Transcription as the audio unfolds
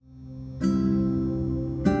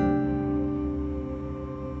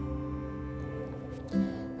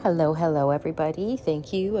Hello, everybody.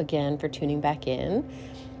 Thank you again for tuning back in.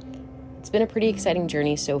 It's been a pretty exciting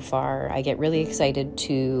journey so far. I get really excited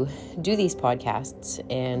to do these podcasts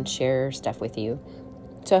and share stuff with you.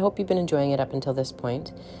 So I hope you've been enjoying it up until this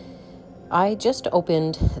point. I just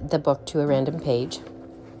opened the book to a random page,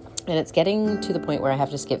 and it's getting to the point where I have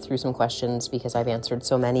to skip through some questions because I've answered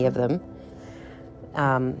so many of them.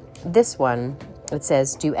 This one, it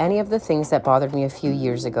says, do any of the things that bothered me a few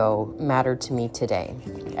years ago matter to me today?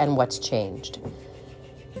 And what's changed?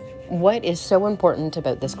 What is so important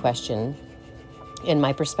about this question, in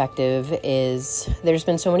my perspective, is there's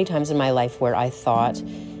been so many times in my life where I thought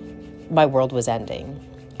my world was ending.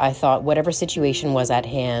 I thought whatever situation was at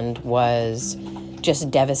hand was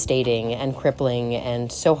just devastating and crippling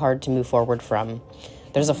and so hard to move forward from.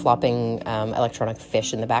 There's a flopping electronic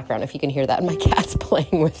fish in the background. If you can hear that, my cat's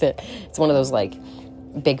playing with it. It's one of those like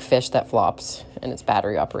big fish that flops and it's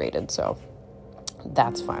battery operated, so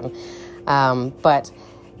that's fun. But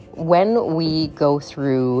when we go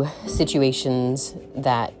through situations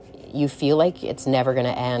that you feel like it's never going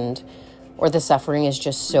to end or the suffering is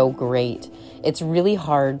just so great, it's really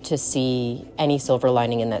hard to see any silver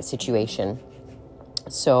lining in that situation.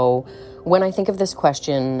 So when I think of this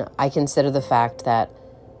question, I consider the fact that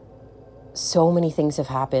so many things have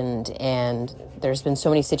happened and there's been so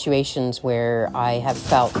many situations where I have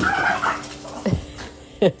felt...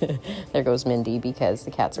 There goes Mindy because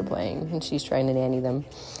the cats are playing and she's trying to nanny them.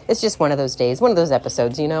 It's just one of those days, one of those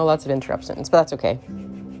episodes, lots of interruptions, but that's okay.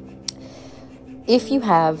 If you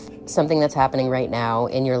have something that's happening right now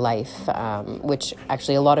in your life, which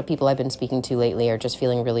actually a lot of people I've been speaking to lately are just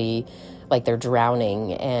feeling really like they're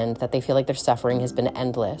drowning and that they feel like their suffering has been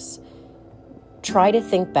endless. Try to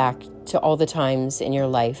think back to all the times in your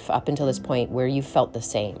life up until this point where you felt the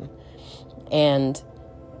same. And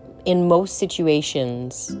in most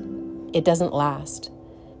situations, it doesn't last.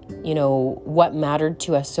 What mattered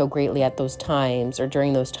to us so greatly at those times or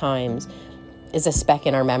during those times is a speck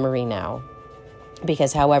in our memory now.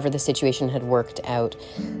 Because however the situation had worked out,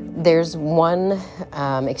 there's one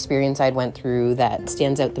experience I'd went through that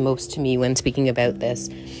stands out the most to me when speaking about this.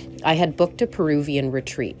 I had booked a Peruvian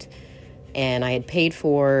retreat. And I had paid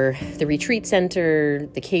for the retreat center,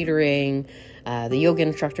 the catering, the yoga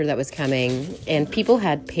instructor that was coming, and people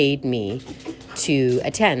had paid me to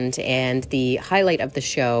attend. And the highlight of the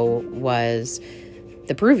show was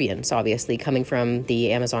the Peruvians, obviously, coming from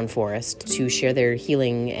the Amazon forest to share their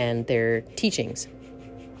healing and their teachings.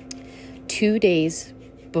 2 days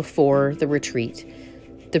before the retreat,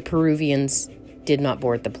 the Peruvians did not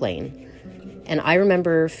board the plane. And I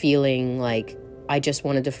remember feeling like I just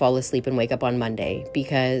wanted to fall asleep and wake up on Monday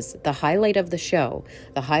because the highlight of the show,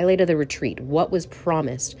 the highlight of the retreat, what was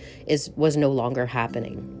promised was no longer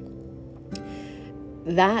happening.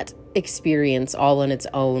 That experience all on its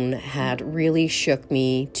own had really shook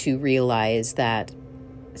me to realize that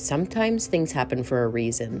sometimes things happen for a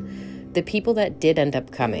reason. The people that did end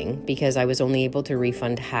up coming, because I was only able to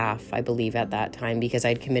refund half, I believe, at that time because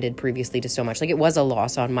I'd committed previously to so much. Like, it was a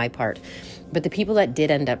loss on my part. But the people that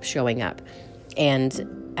did end up showing up,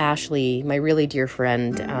 and Ashley, my really dear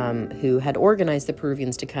friend, who had organized the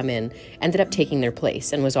Peruvians to come in, ended up taking their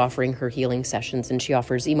place and was offering her healing sessions. And she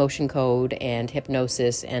offers emotion code and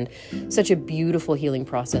hypnosis and such a beautiful healing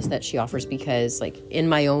process that she offers because, like, in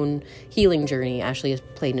my own healing journey, Ashley has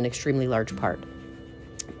played an extremely large part.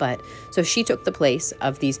 But so she took the place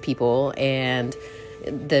of these people and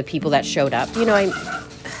the people that showed up.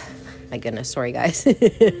 My goodness, sorry guys.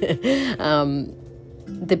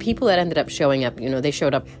 The people that ended up showing up, they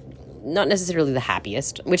showed up not necessarily the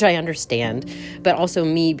happiest, which I understand, but also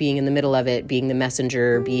me being in the middle of it, being the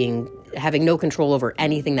messenger, having no control over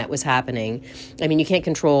anything that was happening. I mean, you can't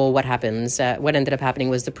control what happens. What ended up happening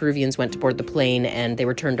was the Peruvians went to board the plane and they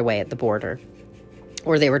were turned away at the border,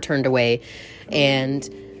 or they were turned away. And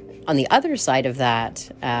on the other side of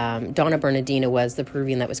that, Donna Bernardina was the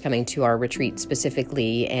Peruvian that was coming to our retreat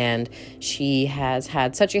specifically, and she has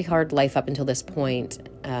had such a hard life up until this point,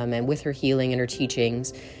 and with her healing and her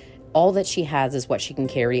teachings, all that she has is what she can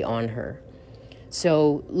carry on her.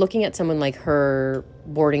 So looking at someone like her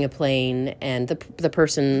boarding a plane and the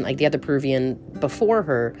person, like the other Peruvian before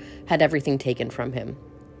her, had everything taken from him.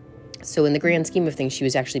 So in the grand scheme of things, she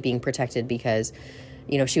was actually being protected because,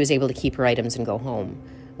 she was able to keep her items and go home.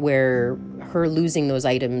 Where her losing those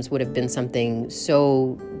items would have been something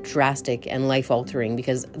so drastic and life-altering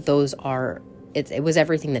because it was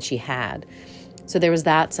everything that she had. So there was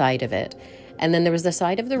that side of it. And then there was the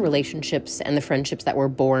side of the relationships and the friendships that were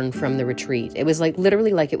born from the retreat. It was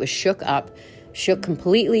literally like it was shook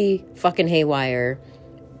completely fucking haywire,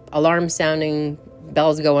 alarm sounding,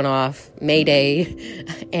 bells going off, Mayday,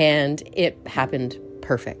 and it happened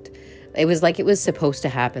perfect. It was like it was supposed to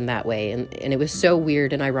happen that way. And it was so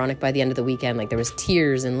weird and ironic by the end of the weekend. Like there was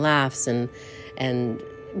tears and laughs and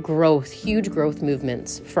growth, huge growth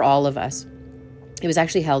movements for all of us. It was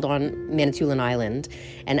actually held on Manitoulin Island,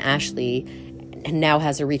 and Ashley now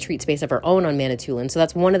has a retreat space of her own on Manitoulin. So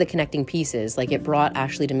that's one of the connecting pieces. Like it brought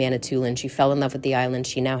Ashley to Manitoulin. She fell in love with the island.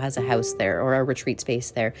 She now has a house there, or a retreat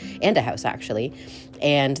space there, and a house actually.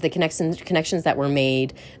 And the connections that were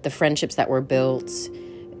made, the friendships that were built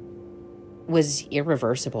was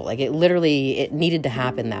irreversible. Like it needed to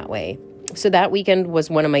happen that way. So that weekend was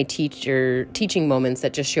one of my teaching moments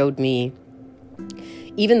that just showed me,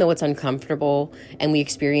 even though it's uncomfortable and we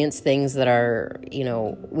experience things that are,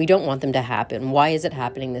 we don't want them to happen. Why is it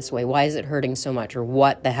happening this way? Why is it hurting so much? Or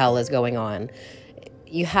what the hell is going on?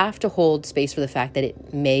 You have to hold space for the fact that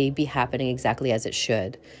it may be happening exactly as it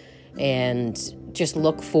should. And just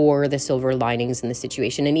look for the silver linings in the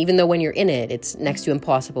situation. And even though when you're in it, it's next to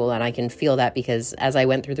impossible. And I can feel that because as I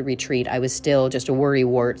went through the retreat, I was still just a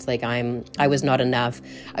worrywart. Like I was not enough.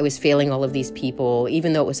 I was failing all of these people,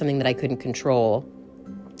 even though it was something that I couldn't control.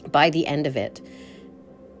 By the end of it,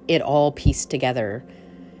 it all pieced together.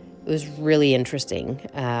 It was really interesting.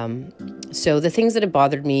 So the things that have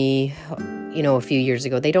bothered me, a few years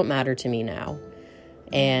ago, they don't matter to me now.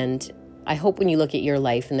 And I hope when you look at your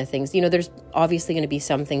life and the things, there's obviously going to be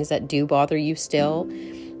some things that do bother you still.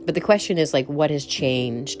 But the question is like, what has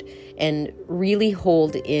changed? And really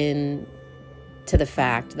hold in to the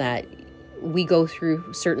fact that we go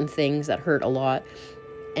through certain things that hurt a lot.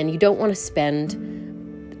 And you don't want to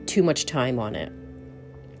spend too much time on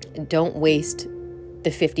it. Don't waste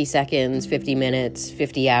the 50 seconds, 50 minutes,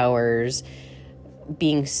 50 hours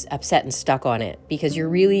being upset and stuck on it, because you're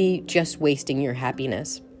really just wasting your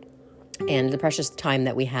happiness and the precious time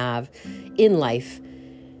that we have in life.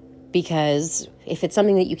 Because if it's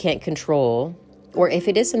something that you can't control, or if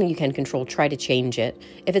it is something you can control, try to change it.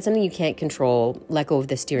 If it's something you can't control, let go of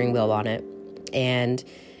the steering wheel on it. And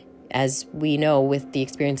as we know with the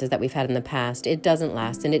experiences that we've had in the past, it doesn't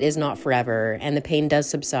last and it is not forever, and the pain does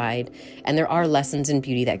subside, and there are lessons in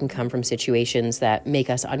beauty that can come from situations that make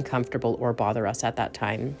us uncomfortable or bother us at that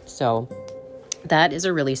time. So that is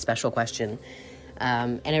a really special question.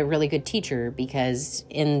 And a really good teacher, because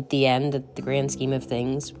in the end, at the grand scheme of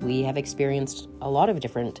things, we have experienced a lot of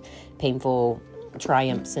different painful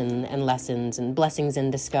triumphs and lessons and blessings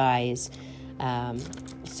in disguise.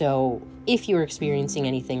 So if you're experiencing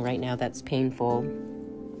anything right now that's painful,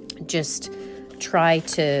 just try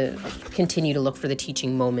to continue to look for the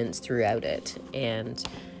teaching moments throughout it. And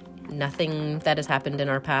nothing that has happened in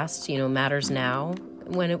our past, matters now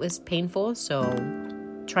when it was painful. So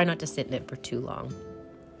try not to sit in it for too long.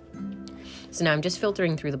 So now I'm just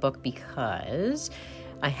filtering through the book because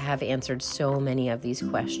I have answered so many of these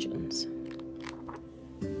questions.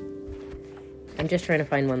 I'm just trying to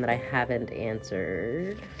find one that I haven't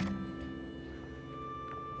answered.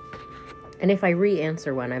 And if I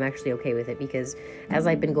re-answer one, I'm actually okay with it, because as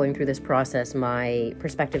I've been going through this process, my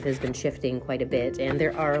perspective has been shifting quite a bit. And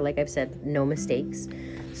there are, like I've said, no mistakes.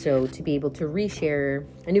 So to be able to reshare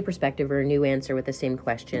a new perspective or a new answer with the same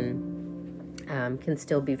question can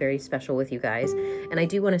still be very special with you guys. And I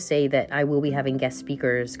do want to say that I will be having guest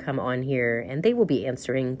speakers come on here, and they will be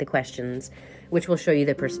answering the questions, which will show you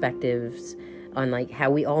the perspectives on like how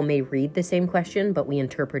we all may read the same question, but we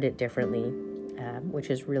interpret it differently, which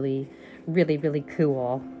is really, really, really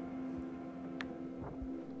cool.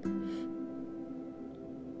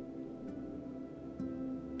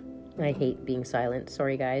 I hate being silent.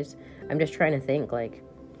 Sorry, guys. I'm just trying to think,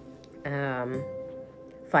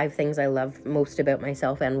 5 things I love most about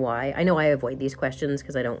myself and why. I know I avoid these questions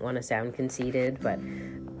because I don't want to sound conceited, but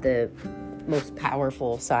the most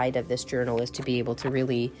powerful side of this journal is to be able to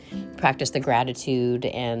really practice the gratitude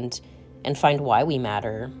and find why we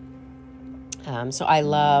matter. So I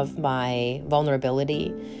love my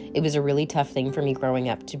vulnerability. It was a really tough thing for me growing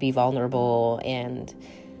up to be vulnerable and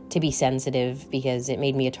to be sensitive, because it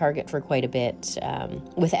made me a target for quite a bit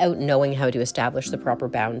without knowing how to establish the proper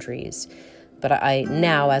boundaries. But I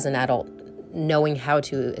now, as an adult, knowing how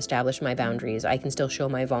to establish my boundaries, I can still show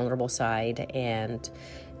my vulnerable side and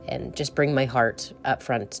just bring my heart up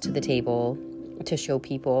front to the table to show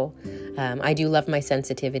people. I do love my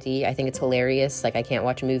sensitivity. I think it's hilarious. I can't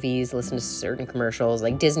watch movies, listen to certain commercials.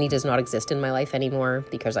 Disney does not exist in my life anymore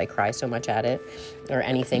because I cry so much at it, or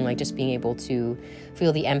anything. Just being able to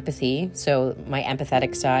feel the empathy. So my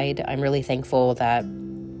empathetic side, I'm really thankful that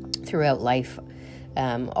throughout life,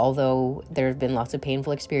 although there have been lots of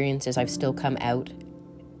painful experiences, I've still come out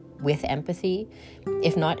with empathy,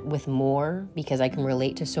 if not with more, because I can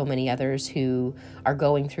relate to so many others who are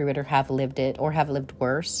going through it or have lived it or have lived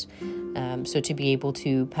worse. So to be able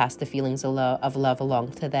to pass the feelings of love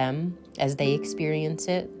along to them as they experience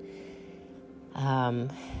it.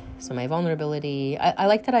 So my vulnerability, I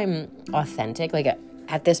like that I'm authentic. Like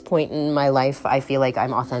at this point in my life, I feel like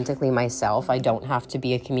I'm authentically myself. I don't have to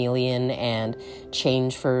be a chameleon and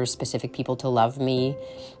change for specific people to love me,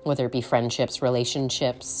 whether it be friendships,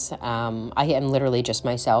 relationships. I am literally just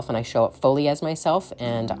myself, and I show up fully as myself,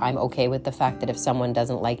 and I'm okay with the fact that if someone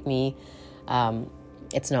doesn't like me,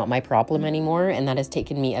 it's not my problem anymore, and that has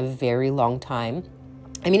taken me a very long time.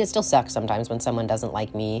 I mean, it still sucks sometimes when someone doesn't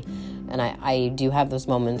like me, and I do have those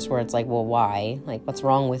moments where it's like, well, why? Like, what's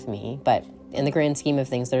wrong with me? But in the grand scheme of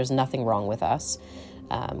things, there's nothing wrong with us.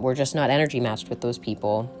 We're just not energy matched with those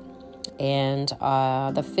people. And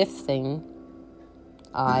the fifth thing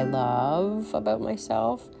I love about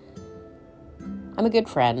myself, I'm a good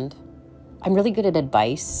friend. I'm really good at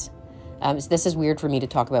advice. So this is weird for me to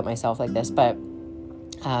talk about myself like this, but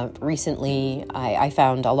recently I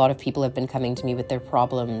found a lot of people have been coming to me with their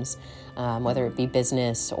problems, whether it be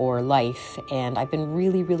business or life, and I've been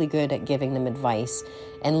really, really good at giving them advice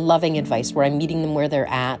and loving advice where I'm meeting them where they're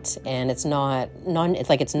at, and it's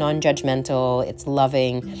it's non-judgmental, it's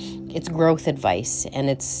loving, it's growth advice, and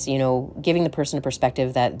it's, giving the person a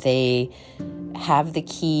perspective that they have the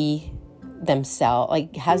key themselves,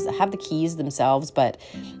 like have the keys themselves, but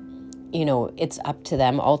it's up to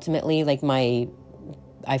them ultimately. Like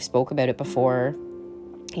I've spoke about it before,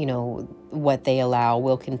 what they allow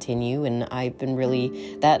will continue. And I've been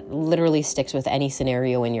that literally sticks with any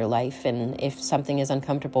scenario in your life. And if something is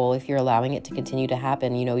uncomfortable, if you're allowing it to continue to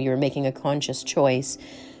happen, you're making a conscious choice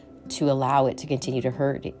to allow it to continue to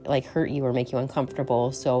hurt you or make you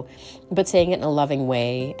uncomfortable. So, but saying it in a loving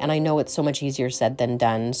way. And I know it's so much easier said than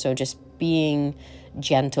done. So just being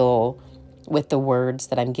gentle with the words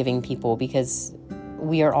that I'm giving people, because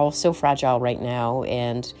we are all so fragile right now,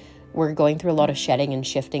 and we're going through a lot of shedding and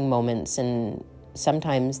shifting moments, and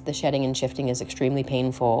sometimes the shedding and shifting is extremely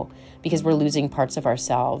painful because we're losing parts of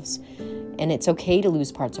ourselves. And it's okay to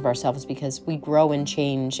lose parts of ourselves because we grow and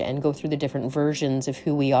change and go through the different versions of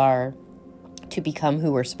who we are to become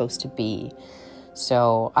who we're supposed to be.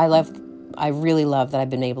 So I really love that I've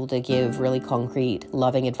been able to give really concrete,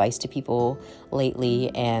 loving advice to people lately,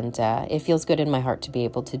 and it feels good in my heart to be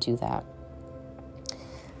able to do that.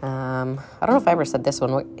 I don't know if I ever said this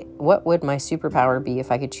one. What would my superpower be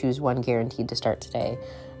if I could choose one guaranteed to start today?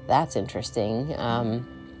 That's interesting. I've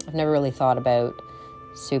never really thought about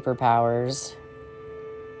superpowers.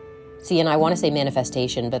 See, and I want to say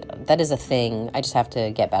manifestation, but that is a thing. I just have to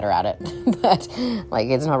get better at it. But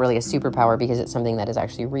it's not really a superpower because it's something that is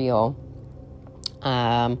actually real.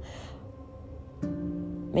 Man,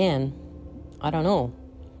 I don't know.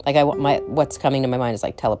 What's coming to my mind is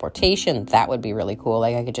teleportation. That would be really cool.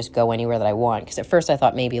 I could just go anywhere that I want. Because at first I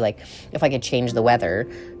thought maybe if I could change the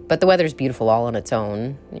weather, but the weather's beautiful all on its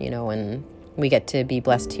own, and we get to be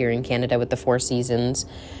blessed here in Canada with the 4 seasons.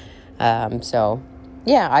 So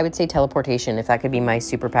yeah, I would say teleportation. If that could be my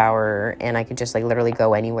superpower and I could just literally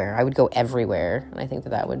go anywhere, I would go everywhere. And I think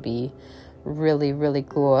that would be really, really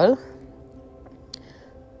cool.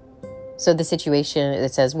 So the situation,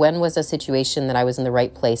 it says, when was a situation that I was in the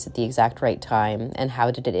right place at the exact right time, and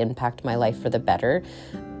how did it impact my life for the better?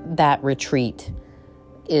 That retreat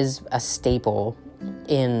is a staple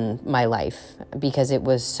in my life because it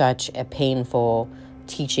was such a painful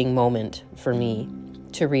teaching moment for me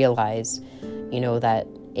to realize, that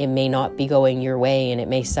it may not be going your way and it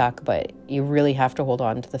may suck, but you really have to hold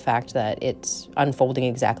on to the fact that it's unfolding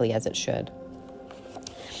exactly as it should.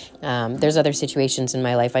 There's other situations in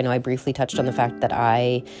my life. I know I briefly touched on the fact that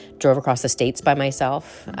I drove across the states by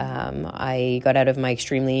myself. I got out of my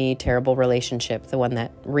extremely terrible relationship, the one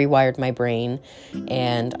that rewired my brain.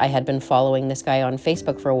 And I had been following this guy on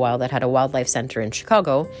Facebook for a while that had a wildlife center in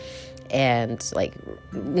Chicago. And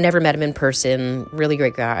never met him in person, really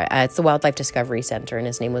great guy. It's the Wildlife Discovery Center, and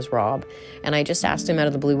his name was Rob. And I just asked him out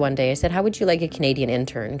of the blue one day, I said, how would you like a Canadian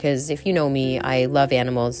intern? Because if you know me, I love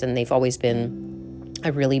animals, and they've always been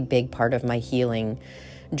a really big part of my healing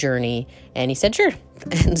journey. And he said, sure.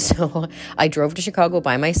 And so I drove to Chicago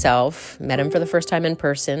by myself, met him for the first time in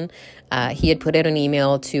person. He had put out an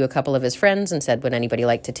email to a couple of his friends and said, would anybody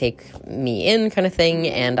like to take me in, kind of thing.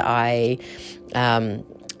 And I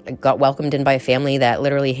got welcomed in by a family that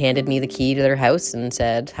literally handed me the key to their house and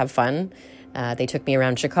said, have fun. They took me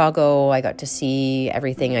around Chicago. I got to see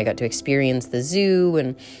everything. I got to experience the zoo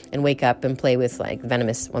and wake up and play with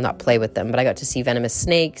not play with them, but I got to see venomous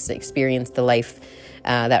snakes, experience the life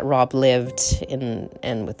that Rob lived in,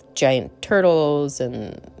 and with giant turtles,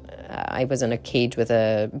 and I was in a cage with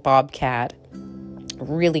a bobcat.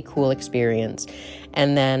 Really cool experience.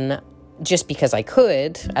 And then just because I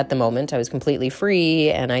could at the moment, I was completely free.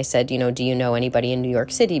 And I said, do you know anybody in New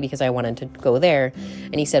York City? Because I wanted to go there.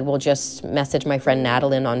 And he said, well, just message my friend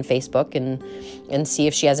Natalie on Facebook and see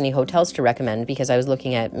if she has any hotels to recommend, because I was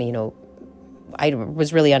looking at, I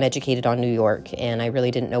was really uneducated on New York, and I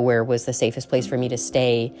really didn't know where was the safest place for me to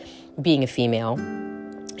stay being a female.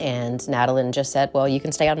 And Natalie just said, well, you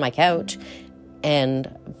can stay on my couch. And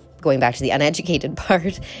going back to the uneducated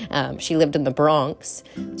part, she lived in the Bronx.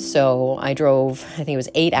 So I drove, I think it was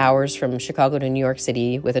 8 hours from Chicago to New York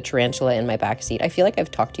City with a tarantula in my backseat. I feel like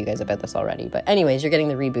I've talked to you guys about this already. But anyways, you're getting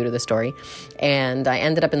the reboot of the story. And I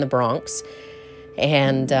ended up in the Bronx.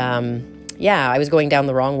 And I was going down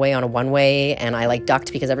the wrong way on a one-way, and I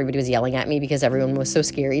ducked because everybody was yelling at me because everyone was so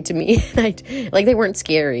scary to me. They weren't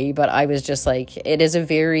scary, but I was just it is a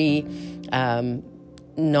very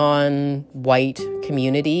non-white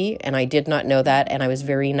community, and I did not know that, and I was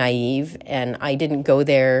very naive, and I didn't go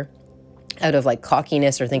there out of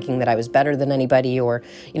cockiness or thinking that I was better than anybody, or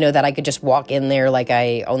that I could just walk in there like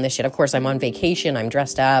I own this shit. Of course, I'm on vacation, I'm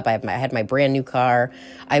dressed up, I had my brand new car.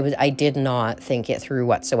 I did not think it through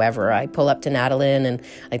whatsoever. I pull up to Natalie, and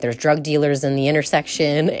there's drug dealers in the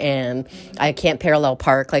intersection, and I can't parallel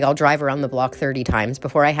park. I'll drive around the block 30 times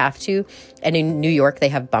before I have to. And in New York, they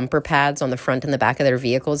have bumper pads on the front and the back of their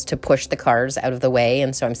vehicles to push the cars out of the way.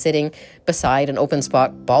 And so I'm sitting beside an open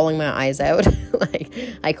spot, bawling my eyes out.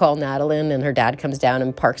 I call Natalie, and her dad comes down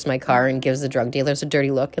and parks my car and gives the drug dealers a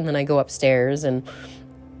dirty look. And then I go upstairs, and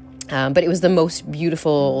but it was the most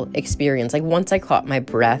beautiful experience. Once I caught my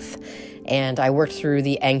breath and I worked through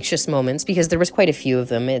the anxious moments, because there was quite a few of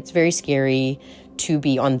them. It's very scary to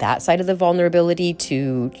be on that side of the vulnerability,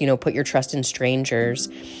 to, put your trust in strangers.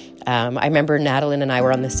 I remember Natalie and I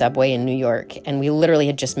were on the subway in New York, and we literally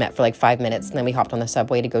had just met for 5 minutes, and then we hopped on the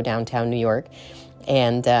subway to go downtown New York.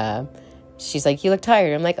 And she's like, you look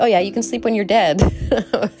tired. I'm like, oh yeah, you can sleep when you're dead.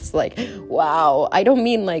 I was like, wow. I don't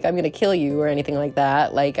mean I'm going to kill you or anything like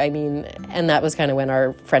that. And that was kind of when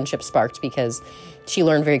our friendship sparked, because she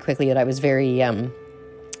learned very quickly that I was very,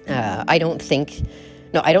 I don't think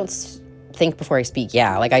before I speak.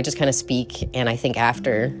 Yeah. I just kind of speak and I think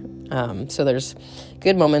after. So there's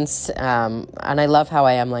good moments. And I love how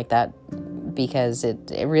I am like that, because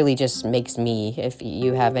it really just makes me, if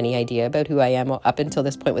you have any idea about who I am up until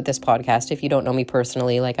this point with this podcast, if you don't know me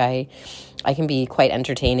personally, I can be quite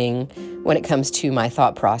entertaining when it comes to my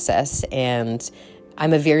thought process, and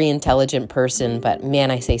I'm a very intelligent person, but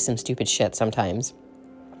man, I say some stupid shit sometimes.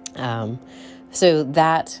 So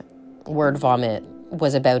that word vomit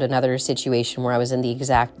was about another situation where I was in the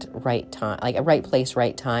exact right time, a right place,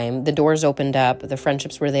 right time. The doors opened up, the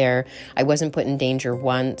friendships were there. I wasn't put in danger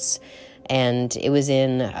once. And it was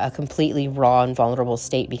in a completely raw and vulnerable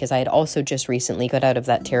state, because I had also just recently got out of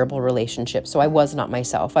that terrible relationship. So I was not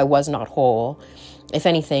myself. I was not whole. If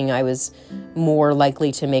anything, I was more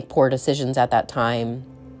likely to make poor decisions at that time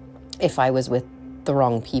if I was with the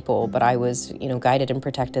wrong people. But I was, guided and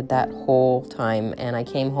protected that whole time. And I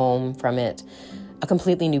came home from it a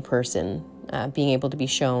completely new person, being able to be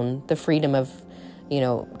shown the freedom of,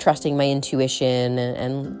 trusting my intuition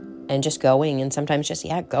and just going, and sometimes just,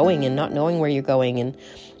 going and not knowing where you're going, and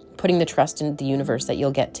putting the trust in the universe that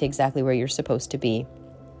you'll get to exactly where you're supposed to be.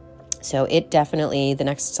 So it definitely, the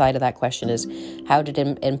next side of that question is, how did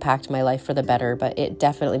it impact my life for the better? But it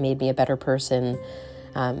definitely made me a better person.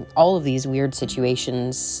 All of these weird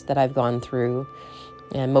situations that I've gone through.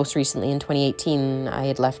 And most recently in 2018, I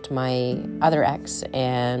had left my other ex,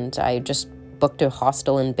 and I just booked a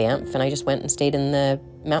hostel in Banff, and I just went and stayed in the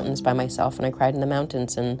mountains by myself, and I cried in the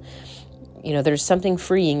mountains. And there's something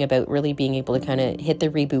freeing about really being able to kind of hit the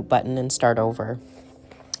reboot button and start over.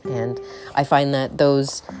 And I find that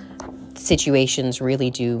those situations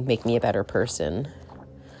really do make me a better person.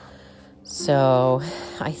 So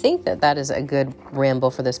I think that is a good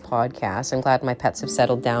ramble for this podcast. I'm glad my pets have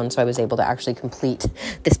settled down, so I was able to actually complete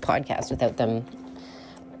this podcast without them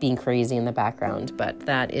being crazy in the background. But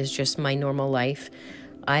that is just my normal life.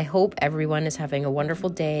 I hope everyone is having a wonderful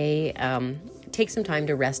day. Take some time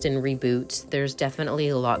to rest and reboot. There's definitely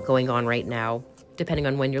a lot going on right now, depending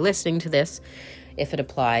on when you're listening to this. If it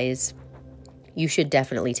applies, you should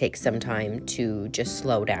definitely take some time to just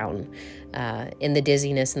slow down. In the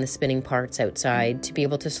dizziness and the spinning parts outside, to be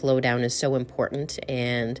able to slow down is so important,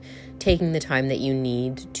 and taking the time that you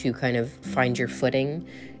need to kind of find your footing.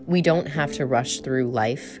 We don't have to rush through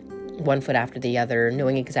life one foot after the other,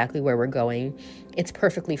 knowing exactly where we're going. It's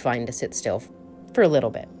perfectly fine to sit still for a little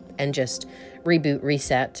bit and just reboot,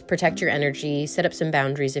 reset, protect your energy, set up some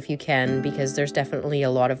boundaries if you can, because there's definitely a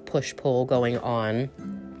lot of push-pull going on.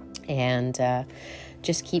 And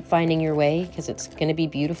just keep finding your way, because it's going to be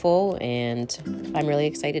beautiful, and I'm really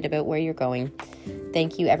excited about where you're going.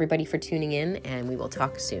 Thank you, everybody, for tuning in, and we will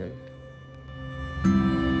talk soon.